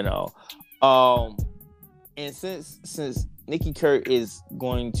 And since Nikki Kurt is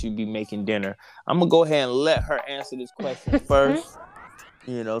going to be making dinner, I'm gonna go ahead and let her answer this question first,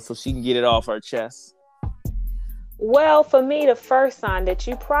 so she can get it off her chest. Well, for me, the first sign that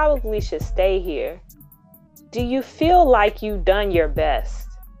you probably should stay here: do you feel like you've done your best?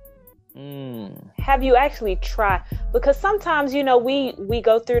 Have you actually tried? Because sometimes, we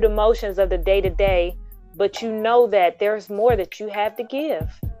go through the motions of the day-to-day, but you know that there's more that you have to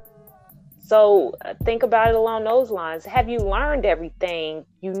give. So think about it along those lines. Have you learned everything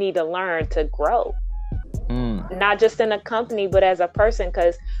you need to learn to grow? Not just in a company, but as a person,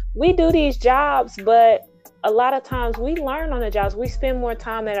 because we do these jobs, but a lot of times we learn on the jobs. We spend more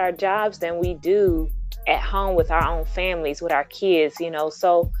time at our jobs than we do at home with our own families, with our kids,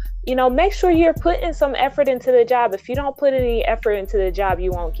 So, make sure you're putting some effort into the job. If you don't put any effort into the job,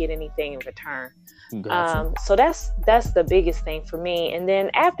 you won't get anything in return. Gotcha. So that's the biggest thing for me. And then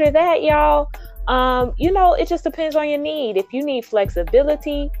after that, y'all, it just depends on your need. If you need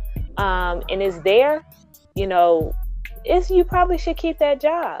flexibility, and it's there, you probably should keep that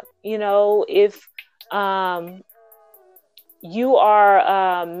job. If you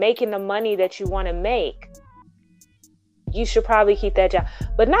are making the money that you want to make, you should probably keep that job.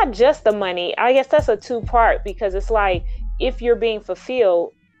 But not just the money. I guess that's a two-part, because it's like, if you're being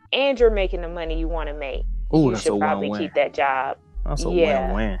fulfilled and you're making the money you want to make, you should probably keep that job. That's a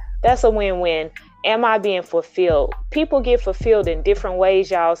win-win. That's a win-win. Am I being fulfilled? People get fulfilled in different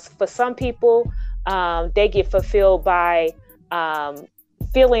ways, y'all. For some people, they get fulfilled by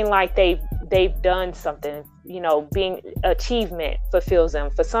feeling like they've done something. Being achievement fulfills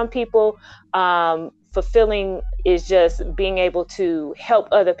them. For some people, fulfilling is just being able to help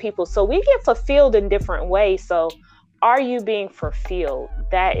other people. So we get fulfilled in different ways. So are you being fulfilled?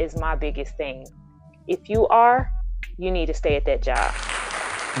 That is my biggest thing. If you are, you need to stay at that job.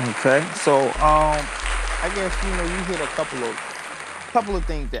 Okay. So I guess you hit a couple of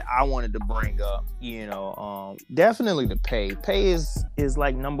things that I wanted to bring up. Definitely the pay. Pay is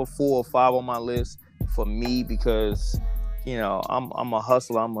like number 4 or 5 on my list for me, because I'm a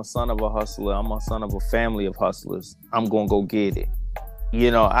hustler. I'm a son of a hustler. I'm a son of a family of hustlers. I'm gonna go get it.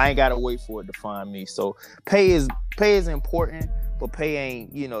 I ain't gotta wait for it to find me. So pay is important, but pay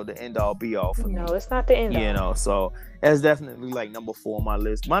ain't, the end all be all for me. No, it's not the end all. So that's definitely like number 4 on my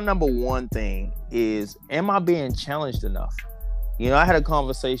list. My number 1 thing is, am I being challenged enough? I had a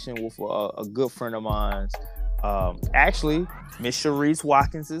conversation with a good friend of mine, actually, Miss Sharice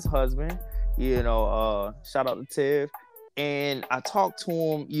Watkins' husband. Shout out to Tev. And I talked to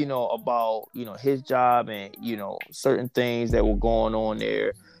him, about, his job and, certain things that were going on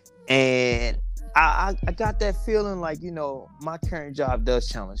there. And I got that feeling like, my current job does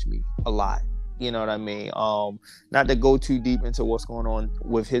challenge me a lot. You know what I mean? Not to go too deep into what's going on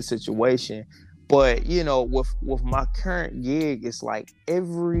with his situation, but, with my current gig, it's like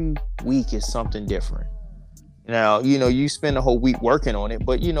every week is something different. Now, you spend a whole week working on it,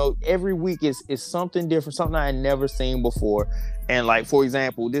 but, every week is something different, something I had never seen before. And like, for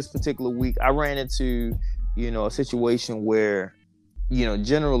example, this particular week, I ran into, a situation where,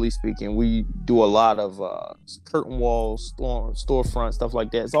 generally speaking, we do a lot of curtain walls, storefront, stuff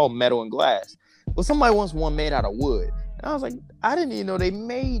like that. It's all metal and glass. Well, somebody wants one made out of wood. And I was like, I didn't even know they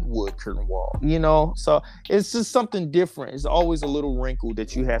made wood curtain wall, So it's just something different. It's always a little wrinkle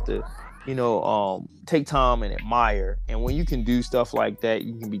that you have to, take time and admire. And when you can do stuff like that,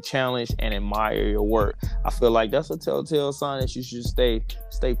 you can be challenged and admire your work. I feel like that's a telltale sign that you should stay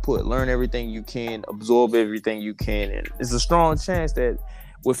put, learn everything you can, absorb everything you can. And it's a strong chance that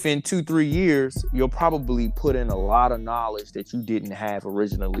within 2-3 years, you'll probably put in a lot of knowledge that you didn't have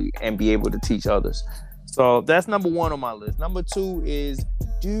originally and be able to teach others. So that's number 1 on my list. Number 2 is,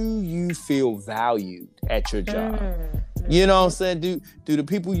 do you feel valued at your job? You know what I'm saying? Do the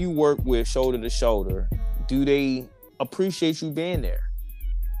people you work with, shoulder to shoulder, do they appreciate you being there?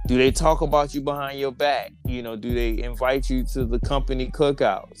 Do they talk about you behind your back? Do they invite you to the company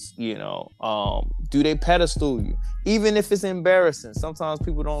cookouts? Do they pedestal you? Even if it's embarrassing. Sometimes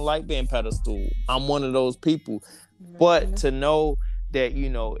people don't like being pedestaled. I'm one of those people. But to know that,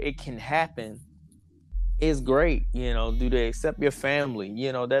 it can happen is great. Do they accept your family?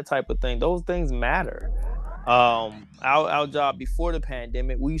 That type of thing. Those things matter. Our job before the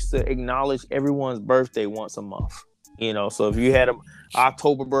pandemic, we used to acknowledge everyone's birthday once a month. So if you had an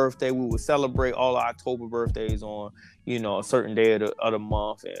October birthday, we would celebrate all October birthdays on, a certain day of the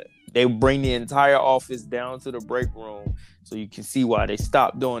month. And they would bring the entire office down to the break room, so you can see why they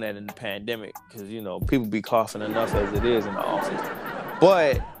stopped doing that in the pandemic. Because, people be coughing enough as it is in the office.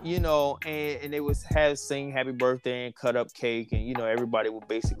 But, and they would sing happy birthday and cut up cake, and, everybody would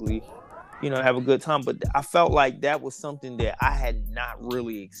basically, have a good time. But I felt like that was something that I had not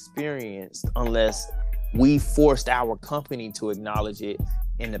really experienced unless we forced our company to acknowledge it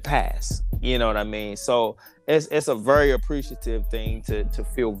in the past. You know what I mean? So it's a very appreciative thing to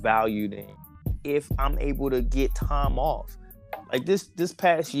feel valued in. If I'm able to get time off, like this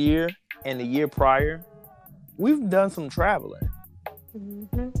past year and the year prior, we've done some traveling.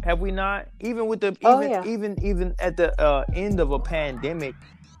 Mm-hmm. Have we not? Even with the even at the end of a pandemic,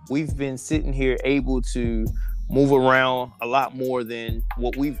 we've been sitting here able to move around a lot more than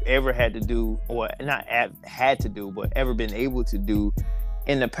what we've ever had to do, or not had to do, but ever been able to do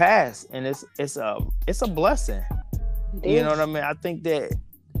in the past. And it's a blessing. You know what I mean? I think that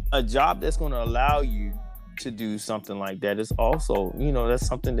a job that's going to allow you to do something like that is also, that's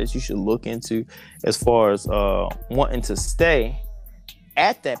something that you should look into as far as wanting to stay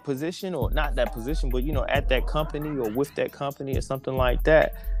at that position, or not that position, but at that company or with that company or something like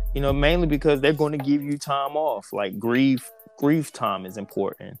that. Mainly because they're going to give you time off. Like grief time is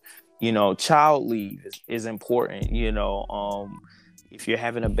important. Child leave is important. If you're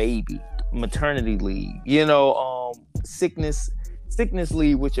having a baby, maternity leave. Sickness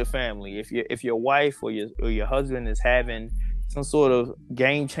leave with your family. If your wife or your husband is having some sort of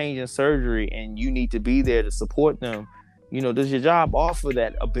game-changing surgery and you need to be there to support them, does your job offer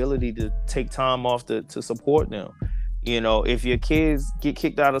that ability to take time off to support them? If your kids get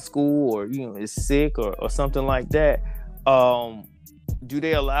kicked out of school or, is sick or something like that, do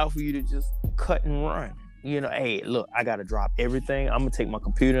they allow for you to just cut and run? Hey, look, I got to drop everything. I'm going to take my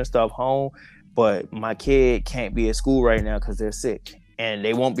computer and stuff home, but my kid can't be at school right now because they're sick and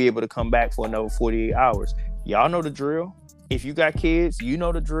they won't be able to come back for another 48 hours. Y'all know the drill. If you got kids, you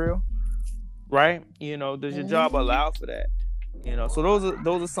know the drill, right? Does your job allow for that? So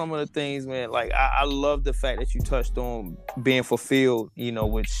those are some of the things, man. Like I love the fact that you touched on being fulfilled,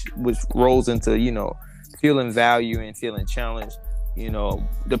 which rolls into, feeling value and feeling challenged.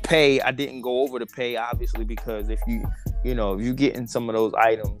 The pay, I didn't go over the pay obviously, because if you getting some of those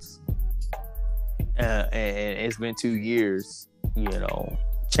items and it's been 2 years,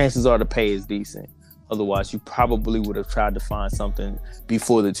 chances are the pay is decent. Otherwise, you probably would have tried to find something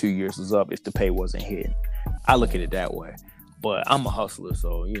before the 2 years was up if the pay wasn't hit. I look at it that way. But I'm a hustler,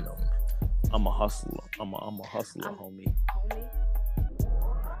 so you know, I'm a hustler. I'm a hustler, homie.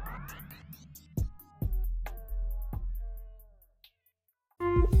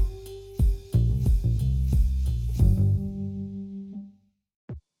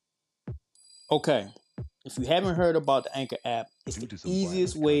 Okay, if you haven't heard about the Anchor app, it's the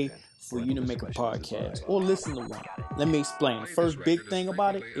easiest way for you to make a podcast or listen to one. Let me explain. The first big thing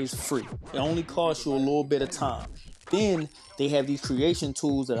about it is free. It only costs you a little bit of time. Then they have these creation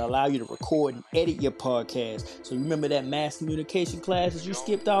tools that allow you to record and edit your podcast. So remember that mass communication class that you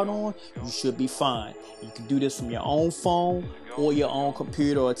skipped out on? You should be fine. You can do this from your own phone or your own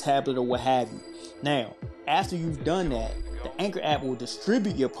computer or tablet or what have you. Now, after you've done that, the Anchor app will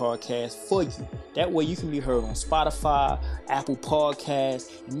distribute your podcast for you. That way you can be heard on Spotify, Apple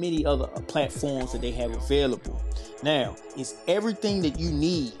Podcasts, and many other platforms that they have available. Now, it's everything that you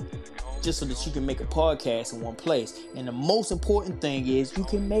need just so that you can make a podcast in one place. And the most important thing is you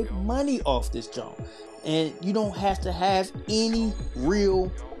can make money off this job. And you don't have to have any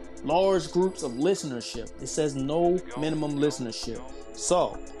real large groups of listenership. It says no minimum listenership.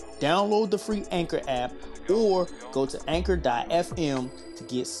 So, download the free Anchor app or go to anchor.fm to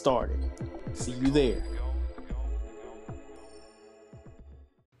get started. See you there.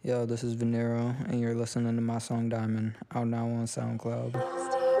 Yo, this is Venero, and you're listening to my song Diamond, out now on SoundCloud.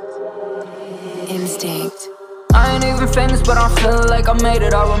 Instinct. I ain't even famous, but I'm feeling like I made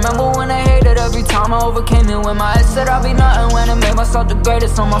it. I remember when they hated every time I overcame it. When my ex said I'd be nothing, when it made myself the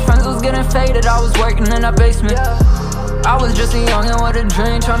greatest. So my friends was getting faded, I was working in that basement. I was just a youngin' with a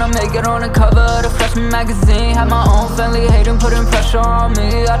dream, tryna make it on the cover of the freshman magazine. Had my own family hating, putting pressure on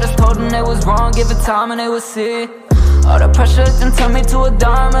me. I just told them they was wrong, give it time and they would see. All the pressure then turned me to a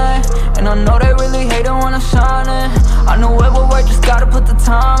diamond, and I know they really hate it when I'm shining. I know it will work, just gotta put the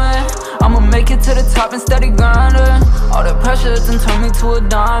time in. I'ma make it to the top and steady grinding. All the pressure then turned me to a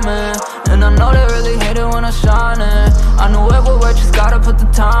diamond, and I know they really hate it when I'm shining. I know it will work, just gotta put the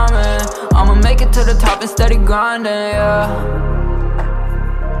time in. I'ma make it to the top and steady grinding, yeah.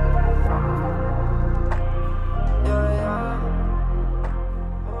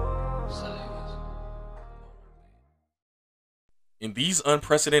 In these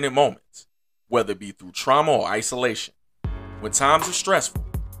unprecedented moments, whether it be through trauma or isolation, when times are stressful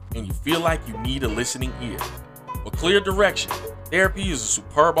and you feel like you need a listening ear or clear direction, therapy is a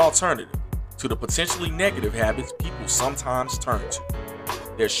superb alternative to the potentially negative habits people sometimes turn to.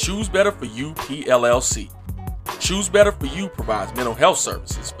 There's Choose Better For You PLLC. Choose Better For You provides mental health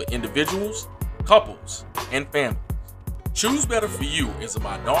services for individuals, couples, and families. Choose Better For You is a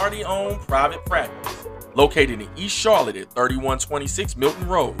minority-owned private practice located in East Charlotte at 3126 Milton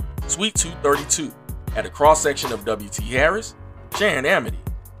Road, Suite 232, at a cross-section of W.T. Harris, Sharon Amity,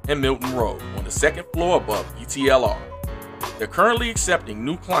 and Milton Road on the second floor above ETLR. They're currently accepting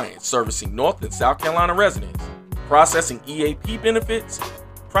new clients servicing North and South Carolina residents, processing EAP benefits,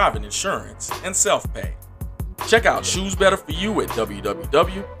 private insurance, and self-pay. Check out Choose Better For You at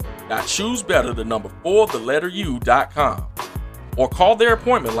www.choosebetter4u.com or call their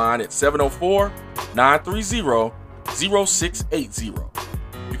appointment line at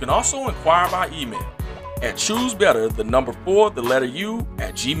 704-930-0680. You can also inquire by email at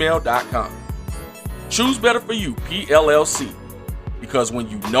choosebetter4u@gmail.com. Choose Better For You PLLC, because when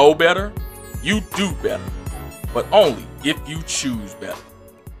you know better, you do better, but only if you choose better.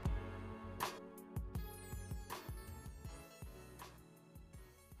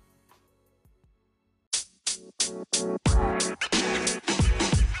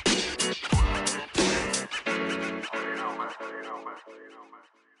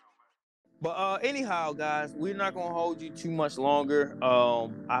 But anyhow, guys, we're not gonna hold you too much longer.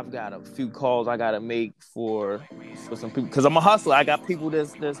 I've got a few calls I gotta make for some people because I'm a hustler. I got people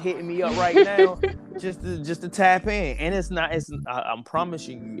that's hitting me up right now just to tap in, and I'm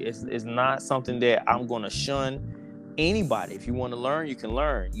promising you, it's not something that I'm gonna shun anybody. If you want to learn, you can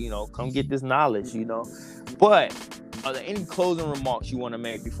learn. You know, come get this knowledge. You know, but are there any closing remarks you want to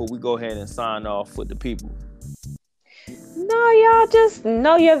make before we go ahead and sign off with the people? No, y'all just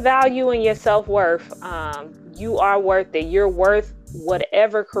know your value and your self-worth. You are worth it. You're worth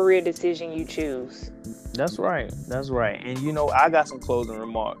whatever career decision you choose. That's right. And you know, I got some closing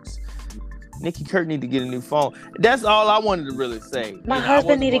remarks. Nikki Kirk need to get a new phone. That's all I wanted to really say. My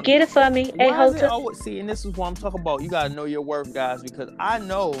husband need to get it for me. See, and this is what I'm talking about. You got to know your worth, guys, because I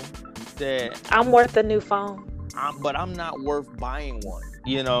know that I'm worth a new phone. but I'm not worth buying one.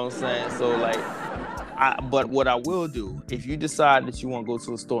 You know what I'm saying? So like, But what I will do, if you decide that you want to go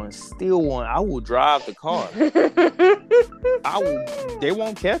to a store and steal one, I will drive the car. They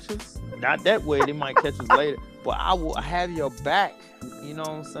won't catch us. Not that way. They might catch us later. But I will have your back. You know what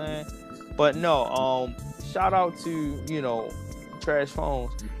I'm saying? But no, shout out to, Trash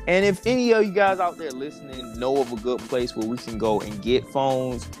Phones. And if any of you guys out there listening know of a good place where we can go and get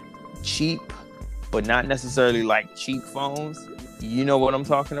phones cheap, but not necessarily like cheap phones, you know what I'm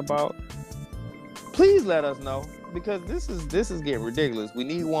talking about? Please let us know, because this is getting ridiculous. We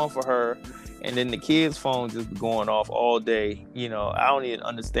need one for her, and then the kids' phone just be going off all day. I don't even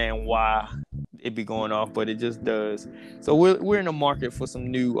understand why it be going off, but it just does. So we're in the market for some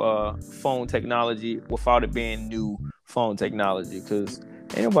new phone technology without it being new phone technology, because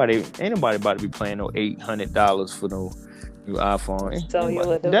ain't nobody about to be paying no $800 for no new iPhone. So you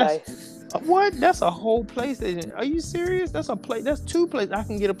a device. What? That's a whole PlayStation. Are you serious? That's two plays. I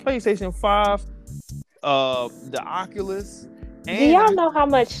can get a PlayStation 5, the Oculus. And do y'all know how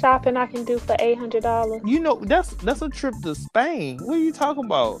much shopping I can do for $800? That's a trip to Spain. What are you talking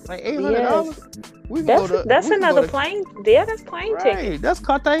about? Like $800? Yes. That's another plane. Yeah, that's plane ticket. That's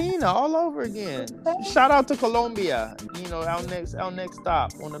Cartagena all over again. Shout out to Colombia. Our next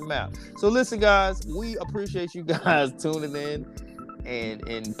stop on the map. So listen, guys, we appreciate you guys tuning in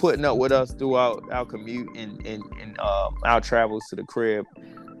and putting up with us throughout our commute and our travels to the crib.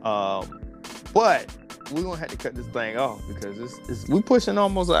 But we're gonna have to cut this thing off because we pushing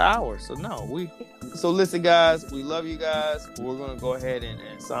almost an hour. So listen, guys, we love you guys. We're gonna go ahead and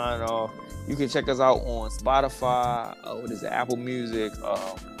sign off. You can check us out on Spotify, Apple Music,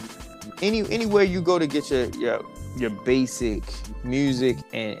 anywhere you go to get your basic music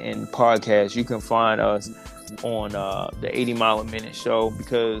and podcast. You can find us on the 80 Mile a Minute show,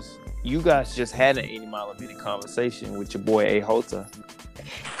 because you guys just had an 80 Mile a Minute conversation with your boy A Hota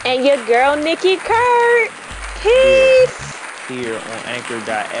and your girl Nikki Kurt. Peace. Here on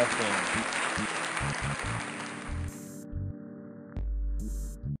Anchor.fm.